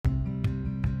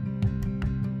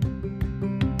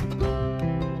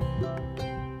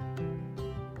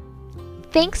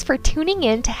Thanks for tuning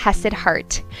in to Hesed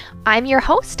Heart. I'm your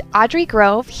host, Audrey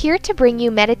Grove, here to bring you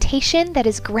meditation that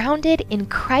is grounded in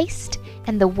Christ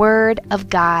and the Word of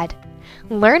God.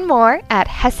 Learn more at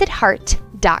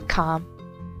HesedHeart.com.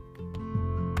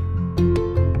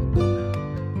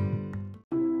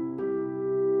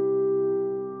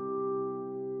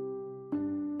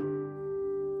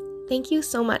 Thank you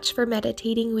so much for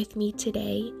meditating with me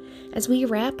today as we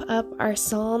wrap up our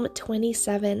Psalm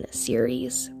 27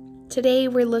 series. Today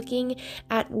we're looking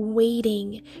at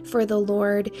waiting for the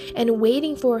Lord and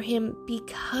waiting for Him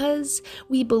because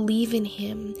we believe in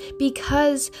Him,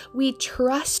 because we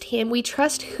trust Him, we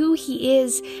trust who He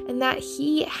is and that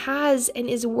He has and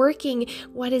is working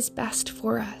what is best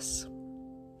for us.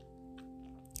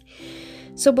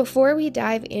 So before we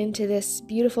dive into this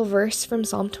beautiful verse from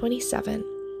Psalm 27,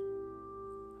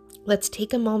 let's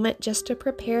take a moment just to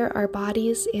prepare our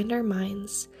bodies and our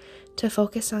minds to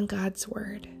focus on God's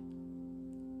Word.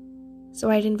 So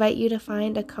I'd invite you to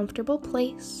find a comfortable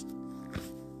place,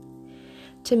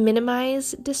 to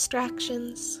minimize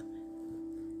distractions,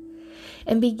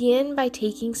 and begin by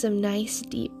taking some nice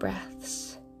deep breaths.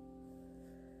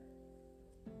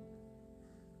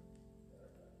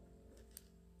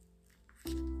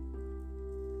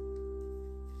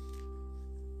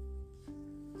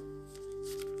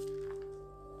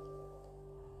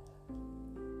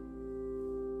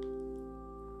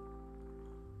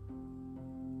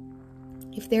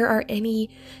 If there are any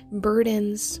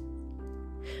burdens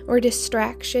or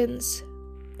distractions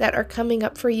that are coming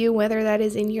up for you, whether that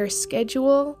is in your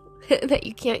schedule that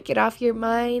you can't get off your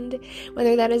mind,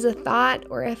 whether that is a thought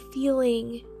or a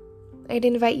feeling, I'd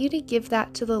invite you to give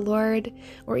that to the Lord,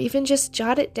 or even just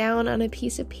jot it down on a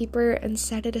piece of paper and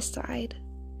set it aside.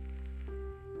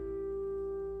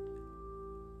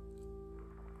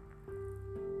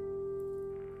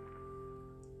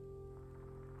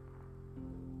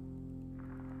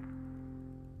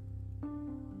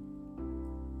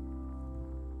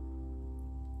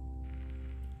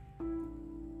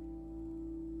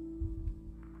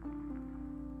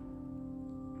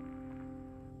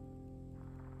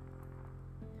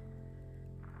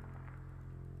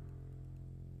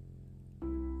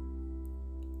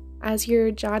 As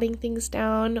you're jotting things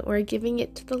down or giving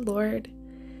it to the Lord,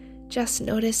 just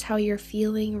notice how you're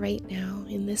feeling right now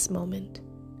in this moment.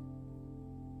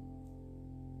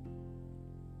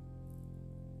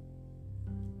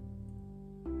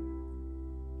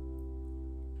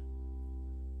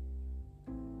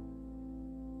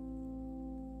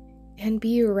 And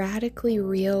be radically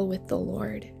real with the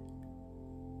Lord.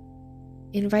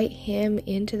 Invite Him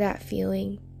into that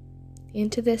feeling,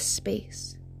 into this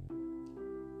space,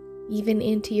 even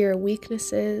into your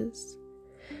weaknesses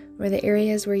or the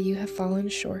areas where you have fallen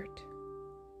short.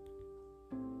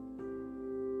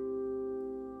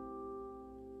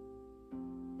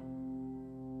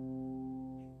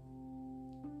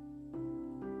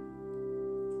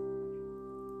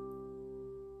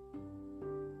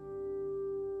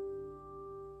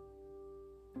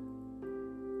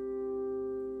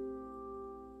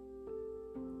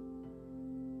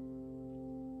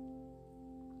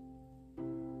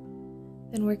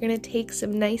 And we're going to take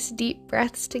some nice deep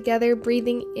breaths together,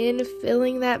 breathing in,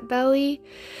 filling that belly,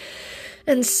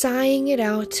 and sighing it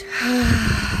out.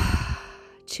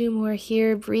 2 more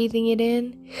here, breathing it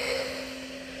in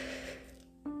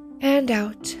and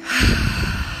out.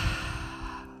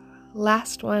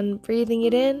 Last one, breathing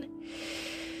it in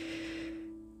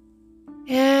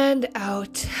and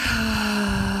out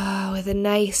with a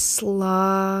nice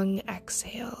long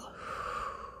exhale.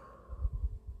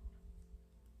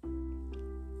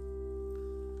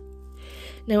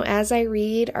 Now, as I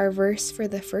read our verse for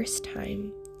the first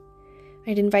time,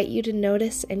 I'd invite you to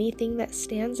notice anything that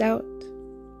stands out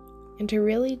and to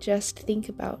really just think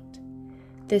about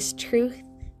this truth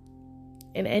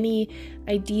and any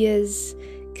ideas,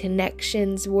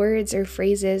 connections, words, or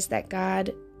phrases that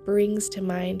God brings to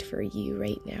mind for you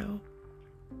right now.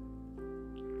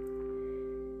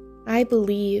 I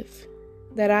believe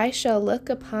that I shall look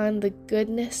upon the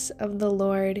goodness of the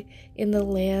Lord in the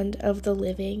land of the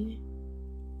living.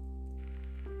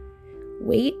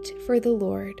 Wait for the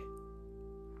Lord.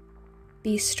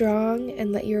 Be strong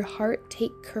and let your heart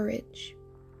take courage.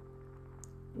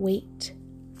 Wait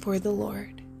for the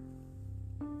Lord.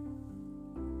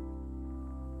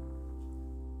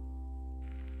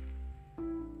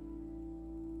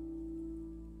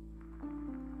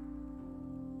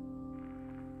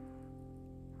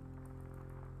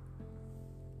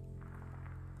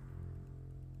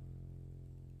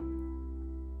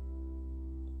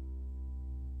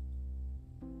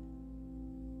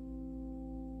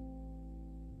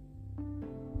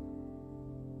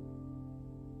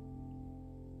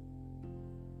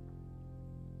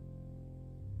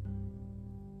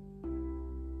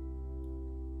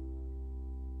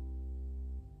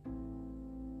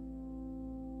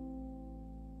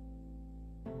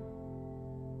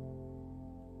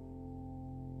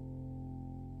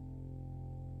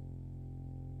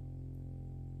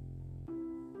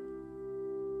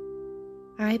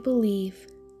 I believe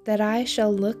that I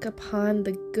shall look upon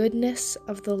the goodness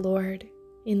of the Lord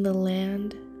in the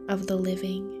land of the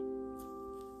living.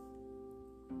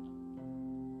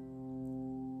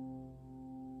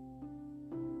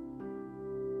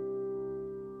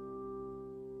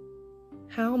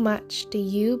 How much do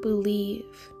you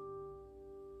believe?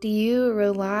 Do you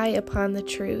rely upon the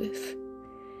truth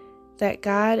that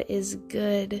God is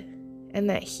good and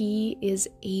that He is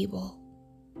able?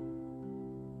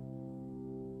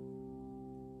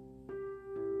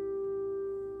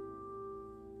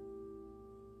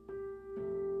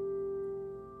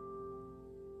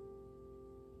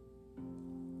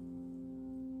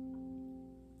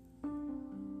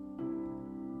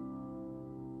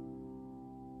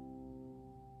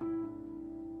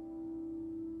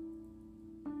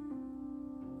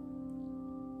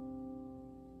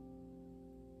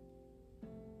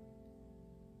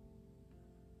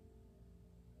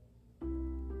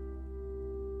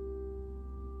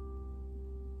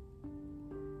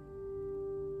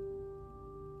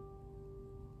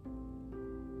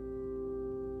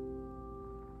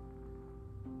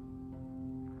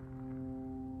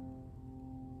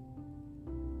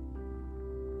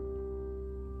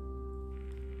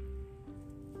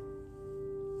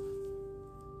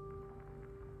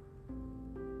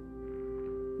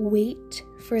 Wait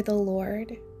for the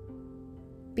Lord.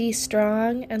 Be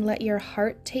strong and let your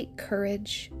heart take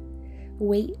courage.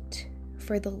 Wait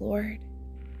for the Lord.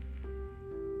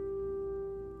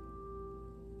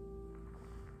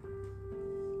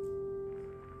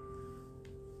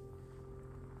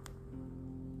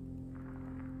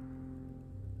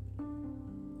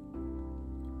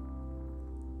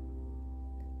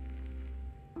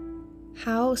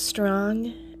 How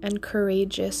strong and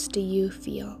courageous do you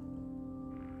feel?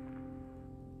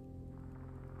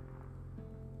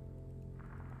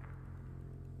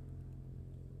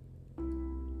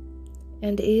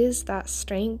 And is that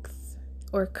strength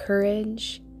or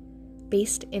courage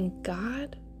based in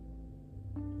God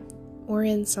or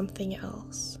in something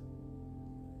else?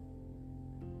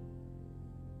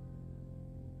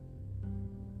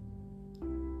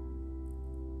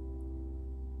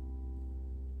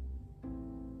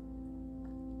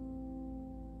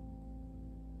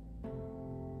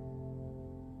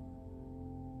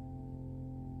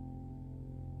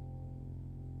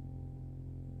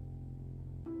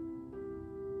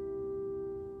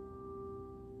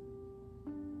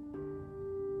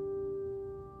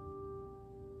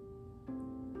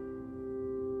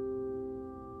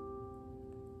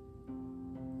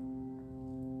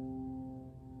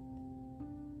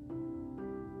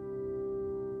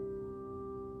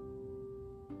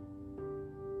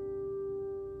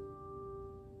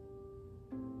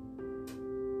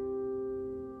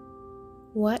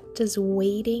 What does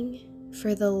waiting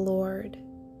for the Lord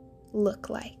look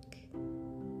like?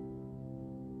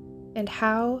 And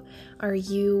how are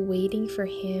you waiting for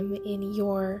Him in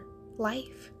your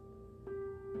life?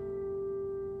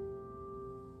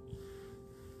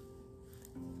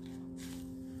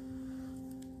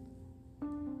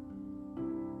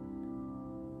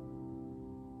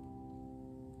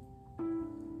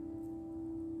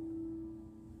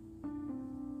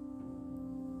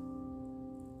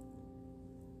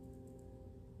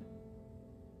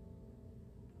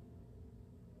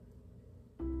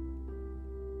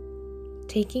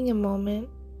 Taking a moment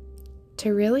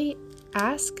to really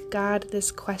ask God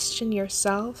this question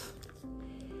yourself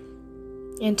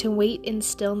and to wait in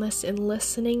stillness and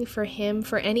listening for Him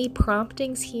for any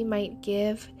promptings He might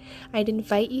give. I'd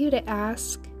invite you to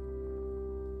ask,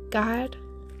 God,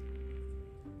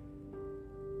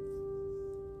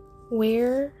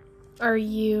 where are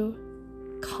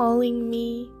you calling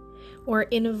me or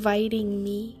inviting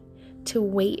me to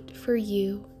wait for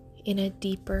you in a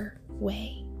deeper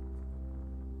way?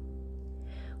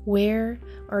 Where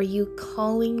are you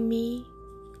calling me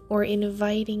or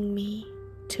inviting me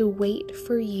to wait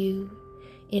for you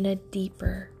in a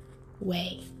deeper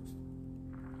way?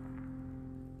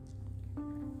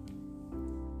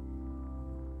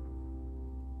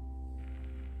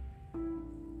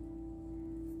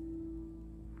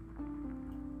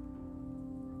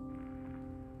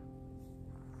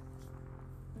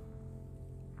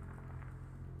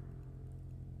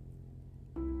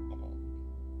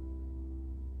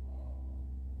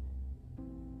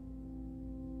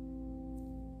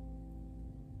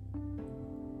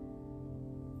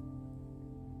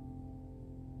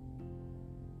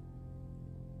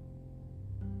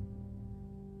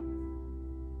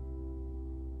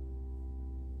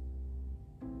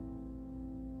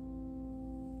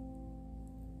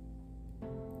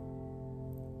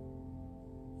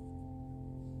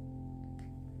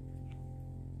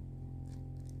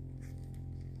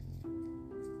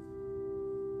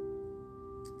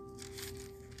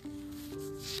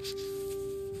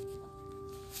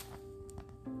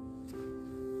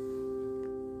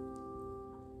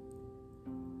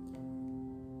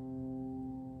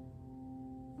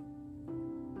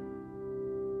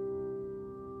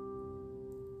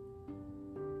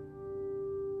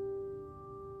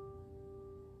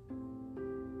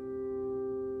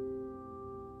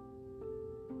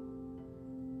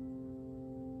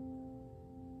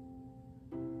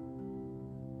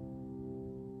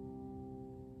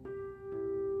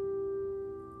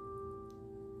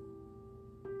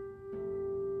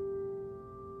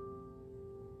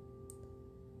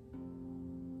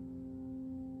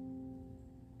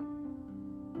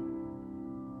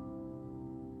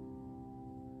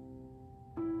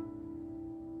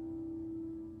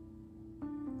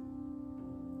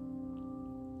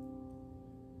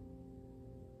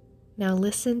 Now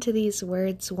listen to these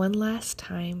words one last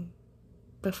time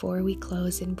before we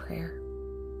close in prayer.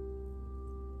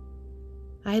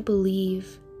 I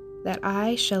believe that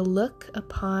I shall look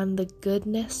upon the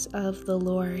goodness of the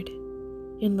Lord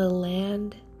in the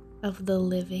land of the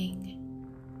living.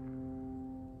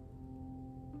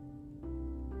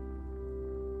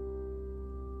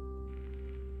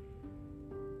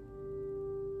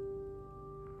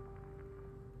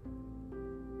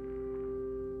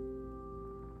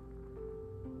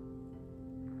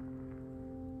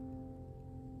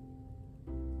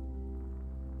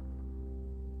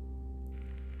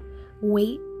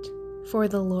 Wait for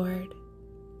the Lord.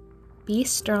 Be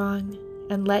strong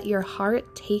and let your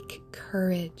heart take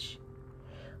courage.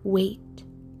 Wait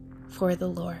for the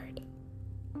Lord.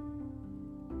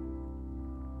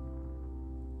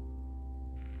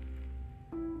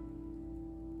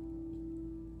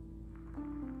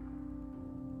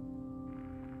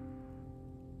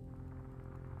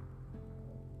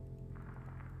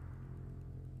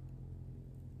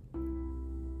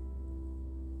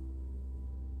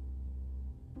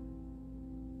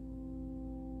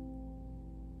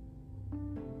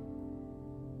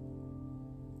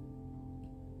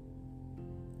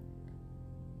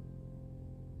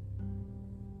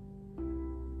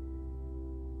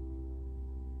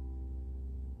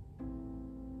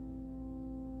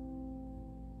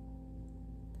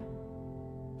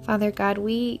 Father God,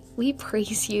 we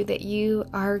praise you that you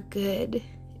are good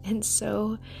and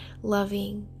so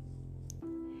loving.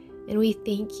 And we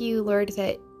thank you, Lord,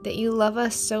 that you love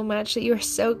us so much, that you are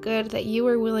so good, that you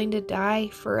were willing to die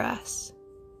for us.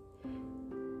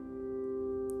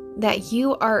 That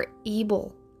you are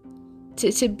able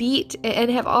to beat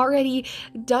and have already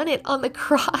done it on the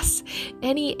cross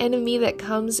any enemy that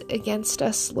comes against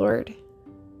us, Lord.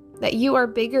 That you are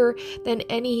bigger than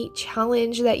any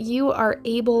challenge, that you are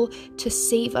able to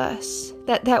save us,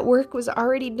 that work was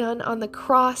already done on the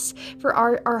cross for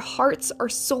our hearts, our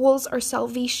souls, our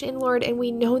salvation, Lord, and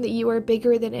we know that you are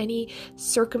bigger than any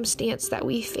circumstance that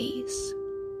we face.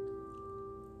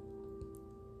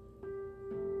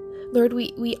 Lord,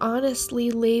 we honestly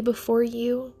lay before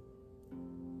you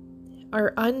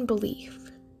our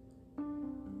unbelief,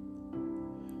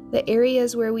 the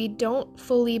areas where we don't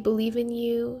fully believe in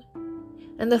you,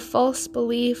 and the false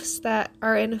beliefs that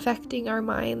are infecting our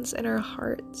minds and our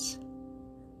hearts.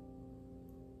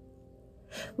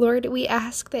 Lord, we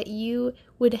ask that you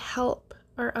would help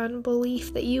our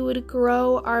unbelief, that you would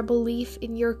grow our belief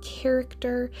in your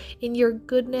character, in your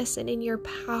goodness, and in your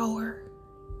power.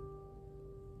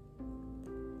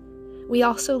 We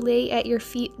also lay at your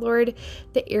feet, Lord,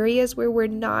 the areas where we're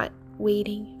not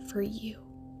waiting for you.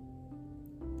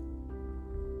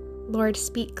 Lord,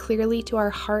 speak clearly to our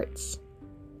hearts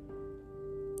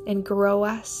and grow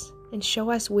us and show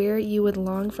us where you would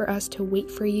long for us to wait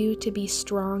for you, to be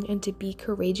strong and to be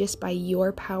courageous by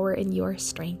your power and your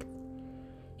strength.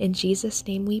 In Jesus'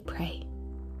 name we pray.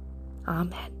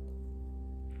 Amen.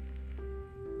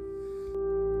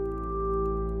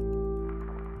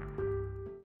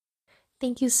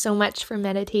 Thank you so much for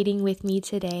meditating with me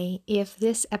today. If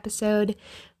this episode,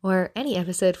 or any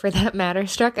episode for that matter,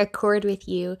 struck a chord with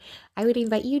you, I would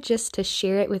invite you just to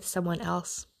share it with someone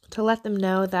else, to let them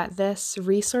know that this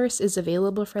resource is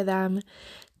available for them,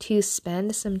 to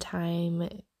spend some time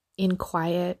in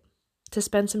quiet, to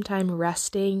spend some time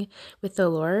resting with the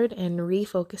Lord and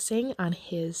refocusing on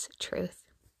His truth.